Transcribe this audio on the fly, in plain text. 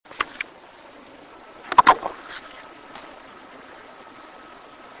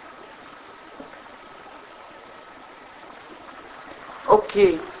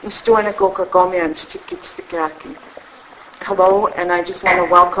Oki, hello, and I just want to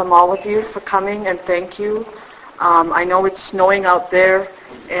welcome all of you for coming and thank you. I know it's snowing out there,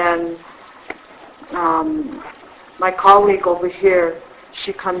 and my colleague over here,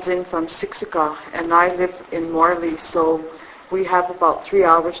 she comes in from Siksika, and I live in Morley, so we have about 3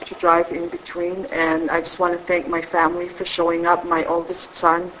 hours to drive in between, and I just want to thank my family for showing up, my oldest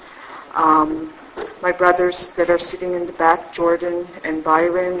son, my brothers that are sitting in the back, Jordan and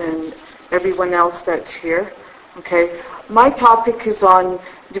Byron, and everyone else that's here. Okay, my topic is on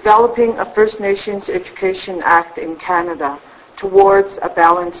developing a First Nations Education Act in Canada towards a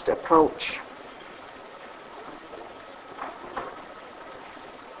balanced approach.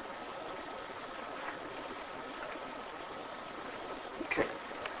 Okay.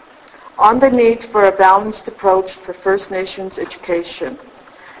 On the need for a balanced approach for First Nations education.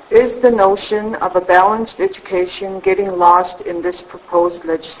 Is the notion of a balanced education getting lost in this proposed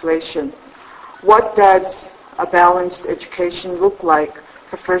legislation? What does a balanced education look like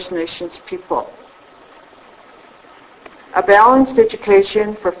for First Nations people? A balanced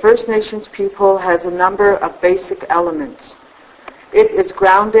education for First Nations people has a number of basic elements. It is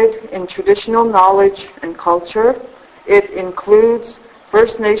grounded in traditional knowledge and culture. It includes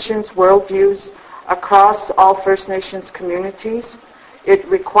First Nations worldviews across all First Nations communities. It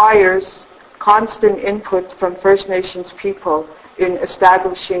requires constant input from First Nations people in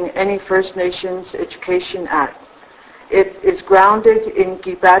establishing any First Nations Education Act. It is grounded in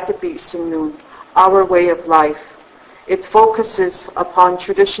Gibatabi Sinun, our way of life. It focuses upon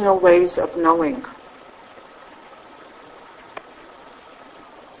traditional ways of knowing.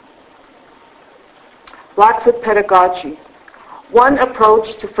 Blackfoot pedagogy. One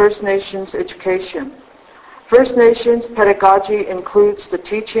approach to First Nations education. First Nations pedagogy includes the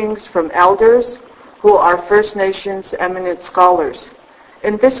teachings from elders who are First Nations eminent scholars.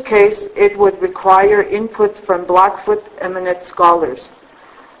 In this case, it would require input from Blackfoot eminent scholars.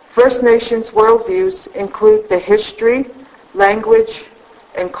 First Nations worldviews include the history, language,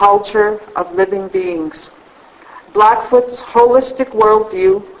 and culture of living beings. Blackfoot's holistic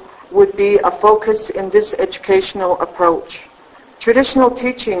worldview would be a focus in this educational approach. Traditional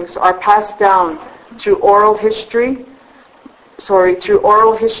teachings are passed down through oral history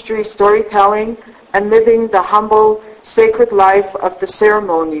storytelling, and living the humble, sacred life of the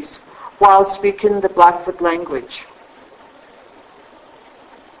ceremonies while speaking the Blackfoot language.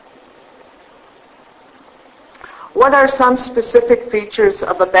 What are some specific features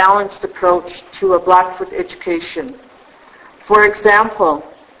of a balanced approach to a Blackfoot education? For example,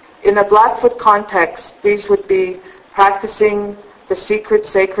 in a Blackfoot context, these would be practicing the secret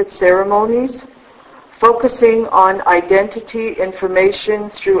sacred ceremonies, focusing on identity information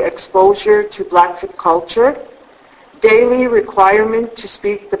through exposure to Blackfoot culture, daily requirement to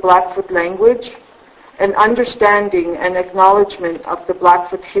speak the Blackfoot language, and understanding and acknowledgement of the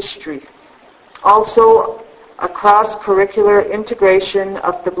Blackfoot history. Also, a cross-curricular integration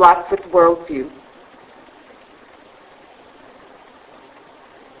of the Blackfoot worldview.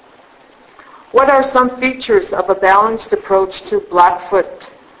 What are some features of a balanced approach to Blackfoot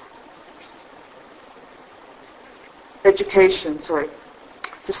education? Sorry,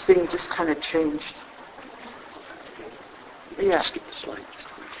 this thing just kind of changed. Yeah, skip the slide.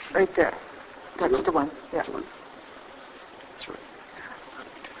 Right there. That's the one. Yeah. That's the one. That's right.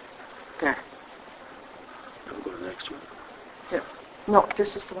 There. Now we'll go to the next one. Yeah. No,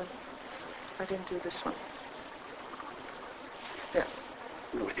 this is the one. I didn't do this one. Yeah.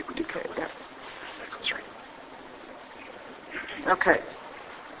 No, I think we did Okay. cover Yeah. That's right. Okay.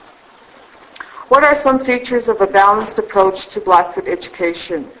 What are some features of a balanced approach to Blackfoot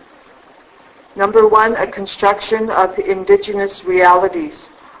education? Number one, a construction of Indigenous realities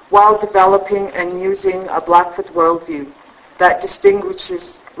while developing and using a Blackfoot worldview that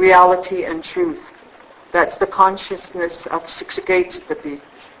distinguishes reality and truth. That's the consciousness of Siksikaitsapi.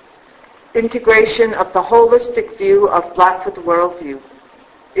 Integration of the holistic view of Blackfoot worldview.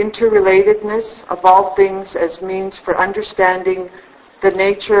 Interrelatedness of all things as means for understanding the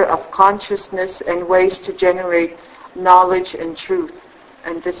nature of consciousness and ways to generate knowledge and truth.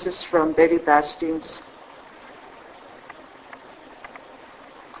 And this is from Betty Bastien's.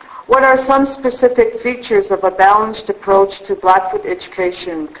 What are some specific features of a balanced approach to Blackfoot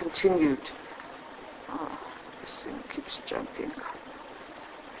education? Continued. Oh, this thing keeps jumping.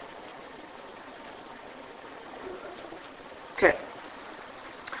 Okay.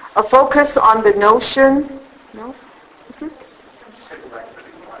 A focus on the notion. No? Is it?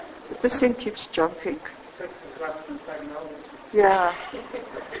 This thing keeps jumping. Yeah.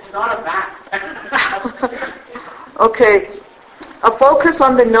 It's not a map. Okay. A focus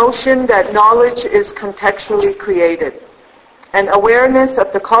on the notion that knowledge is contextually created. An awareness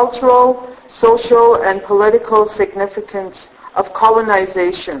of the cultural, social, and political significance of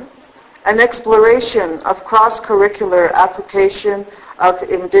colonization. An exploration of cross-curricular application of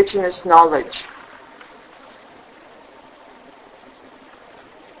indigenous knowledge.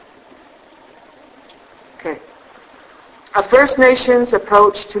 Okay. A First Nations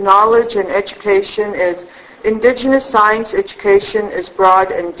approach to knowledge and education is indigenous science education is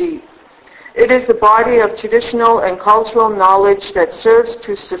broad and deep. It is a body of traditional and cultural knowledge that serves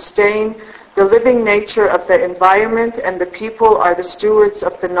to sustain the living nature of the environment, and the people are the stewards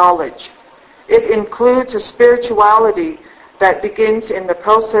of the knowledge. It includes a spirituality that begins in the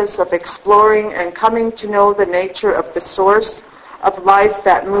process of exploring and coming to know the nature of the source of life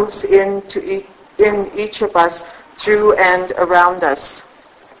that moves in each of us, through and around us.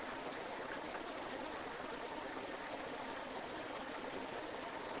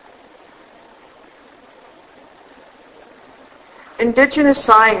 Indigenous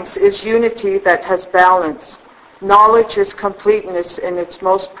science is unity that has balance. Knowledge is completeness in its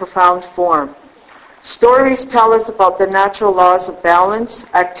most profound form. Stories tell us about the natural laws of balance,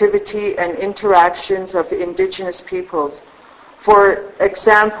 activity, and interactions of indigenous peoples. For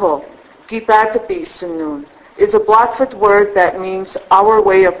example, Gibatabisanun is a Blackfoot word that means our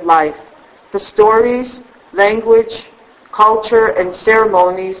way of life. The stories, language, culture, and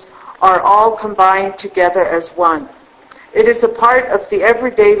ceremonies are all combined together as one. It is a part of the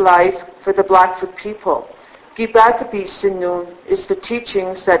everyday life for the Blackfoot people. Gibatabisanun is the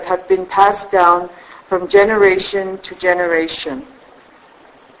teachings that have been passed down from generation to generation.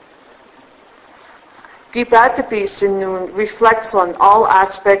 Gibatabisanun reflects on all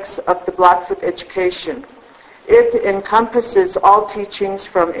aspects of the Blackfoot education. It encompasses all teachings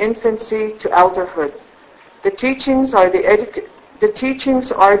from infancy to elderhood. The teachings are the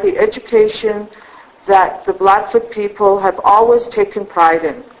education that the Blackfoot people have always taken pride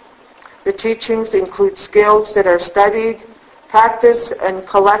in. The teachings include skills that are studied, practiced, and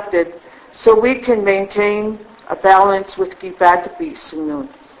collected so we can maintain a balance with Gibatabisanun.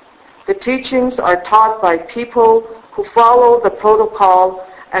 The teachings are taught by people who follow the protocol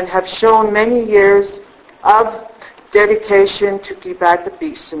and have shown many years of dedication to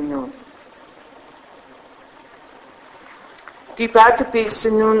Gibatabisanun.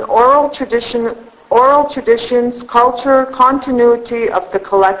 Gibatabisanun, oral traditions, culture, continuity of the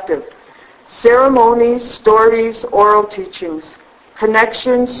collective, ceremonies, stories, oral teachings,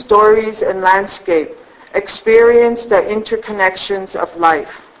 connections, stories, and landscape, experience the interconnections of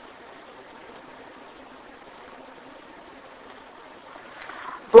life.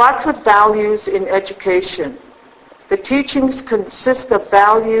 Blackfoot values in education. The teachings consist of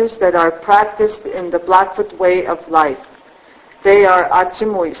values that are practiced in the Blackfoot way of life. They are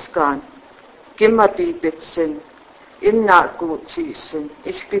Atsimuiskan, Gimabibitsin, Imnagutisin,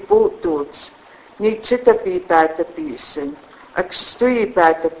 Ishbibututs, Nitsitabibatabisen,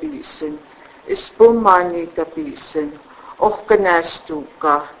 Akstuibatabisin, Ispumanitabisen,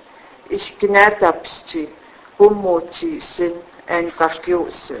 Ohkanastuka, Ishkinatabsti, Bumutisin, and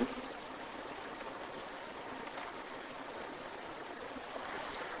Kafkyusin.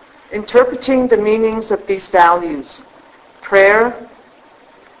 Interpreting the meanings of these values. Prayer,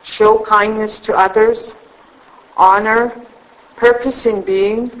 show kindness to others, honor, purpose in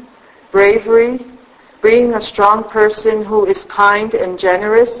being, bravery, being a strong person who is kind and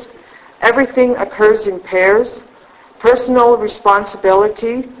generous. Everything occurs in pairs. Personal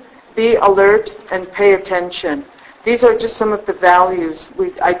responsibility, be alert and pay attention. These are just some of the values.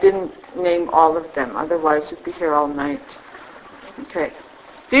 I didn't name all of them, otherwise we'd be here all night. Okay.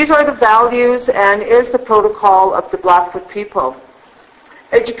 These are the values and is the protocol of the Blackfoot people.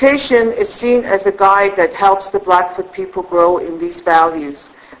 Education is seen as a guide that helps the Blackfoot people grow in these values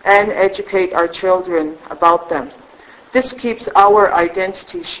and educate our children about them. This keeps our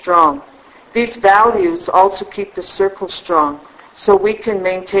identity strong. These values also keep the circle strong, so we can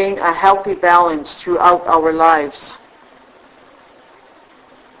maintain a healthy balance throughout our lives.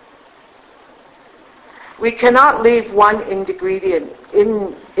 We cannot leave one ingredient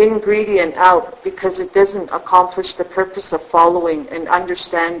out because it doesn't accomplish the purpose of following and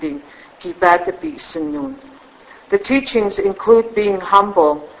understanding Gibatabisanun. The teachings include being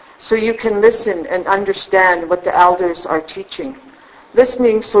humble, so you can listen and understand what the elders are teaching.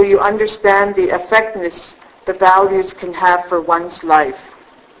 Listening so you understand the effectiveness the values can have for one's life.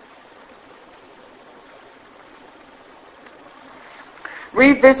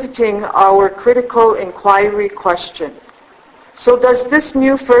 Revisiting our critical inquiry question. So does this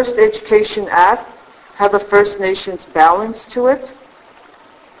new First Education Act have a First Nations balance to it.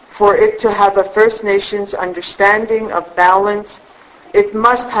 For it to have a First Nations understanding of balance, it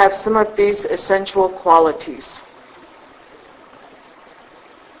must have some of these essential qualities.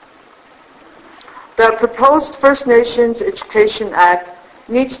 The proposed First Nations Education Act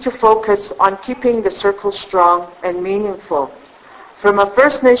needs to focus on keeping the circle strong and meaningful. From a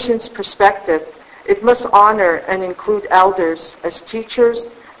First Nations perspective, it must honor and include elders as teachers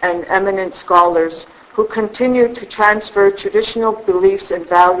and eminent scholars who continue to transfer traditional beliefs and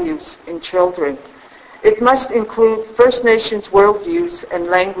values in children. It must include First Nations worldviews and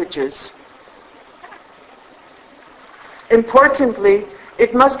languages. Importantly,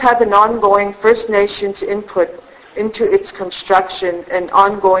 it must have an ongoing First Nations input into its construction and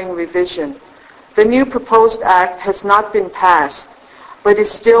ongoing revision. The new proposed act has not been passed, but is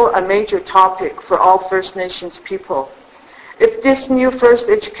still a major topic for all First Nations people. If this new First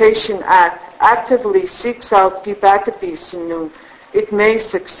Education Act actively seeks out Gibatabi Sinun, it may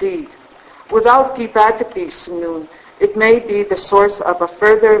succeed. Without Gibatabi Sinun, it may be the source of a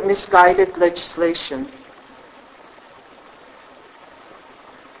further misguided legislation.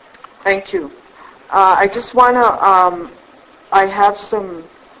 Thank you. I just want to, I have some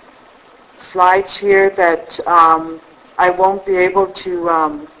slides here that I won't be able to,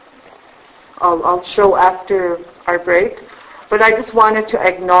 I'll show after our break. But I just wanted to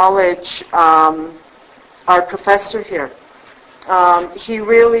acknowledge our professor here. He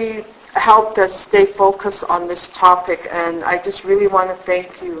really helped us stay focused on this topic, and I just really want to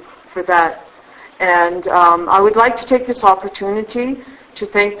thank you for that. And I would like to take this opportunity to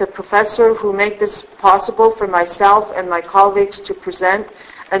thank the professor who made this possible for myself and my colleagues to present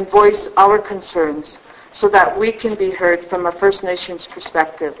and voice our concerns so that we can be heard from a First Nations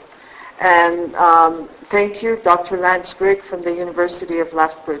perspective. And thank you, Dr. Lance Grigg from the University of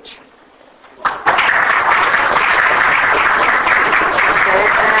Lethbridge.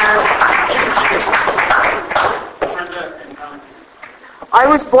 I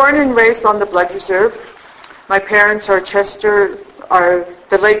was born and raised on the Blood Reserve. My parents are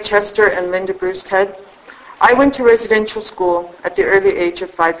the late Chester and Linda Brucehead. I went to residential school at the early age of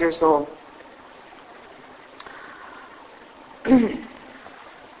 5 years old.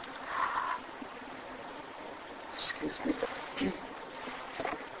 Excuse me.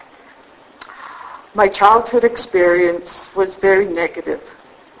 My childhood experience was very negative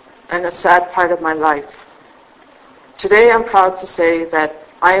and a sad part of my life. Today I'm proud to say that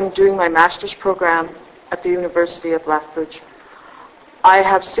I am doing my master's program at the University of Lethbridge. I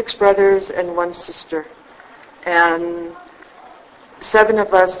have 6 brothers and 1 sister, and 7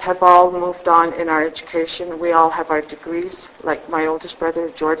 of us have all moved on in our education. We all have our degrees, like my oldest brother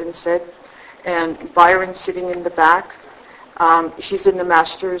Jordan said, and Byron sitting in the back. He's in the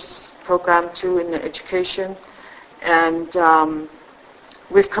master's program too in the education, and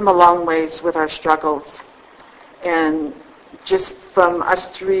we've come a long ways with our struggles. And just from us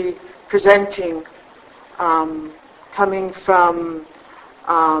 3 presenting, coming from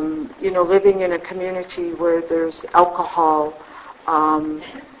living in a community where there's alcohol,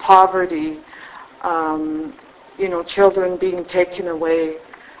 poverty, children being taken away,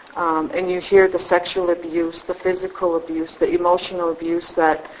 and you hear the sexual abuse, the physical abuse, the emotional abuse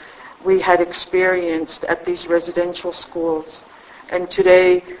that we had experienced at these residential schools. And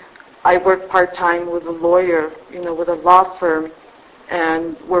today I work part-time with a lawyer, with a law firm,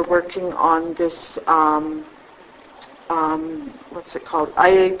 and we're working on this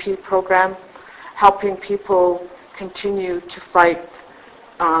IAP program, helping people continue to fight,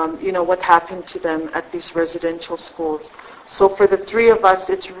 what happened to them at these residential schools. So for the 3 of us,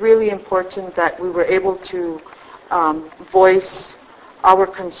 it's really important that we were able to voice our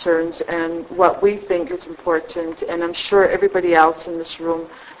concerns and what we think is important. And I'm sure everybody else in this room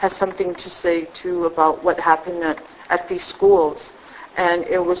has something to say too about what happened at these schools. And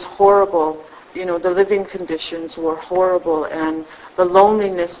it was horrible. The living conditions were horrible, and the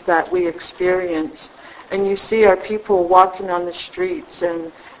loneliness that we experienced. And you see our people walking on the streets,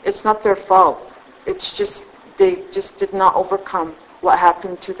 and it's not their fault. It's just, they just did not overcome what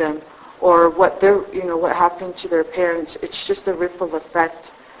happened to them, or what happened to their parents. It's just a ripple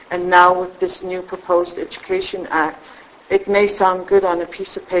effect. And now with this new proposed Education Act, it may sound good on a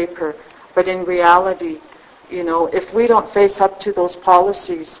piece of paper, but in reality, if we don't face up to those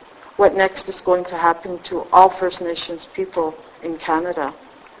policies, what next is going to happen to all First Nations people in Canada?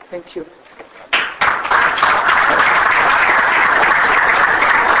 Thank you.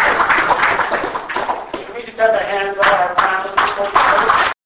 Can we just have a hand on our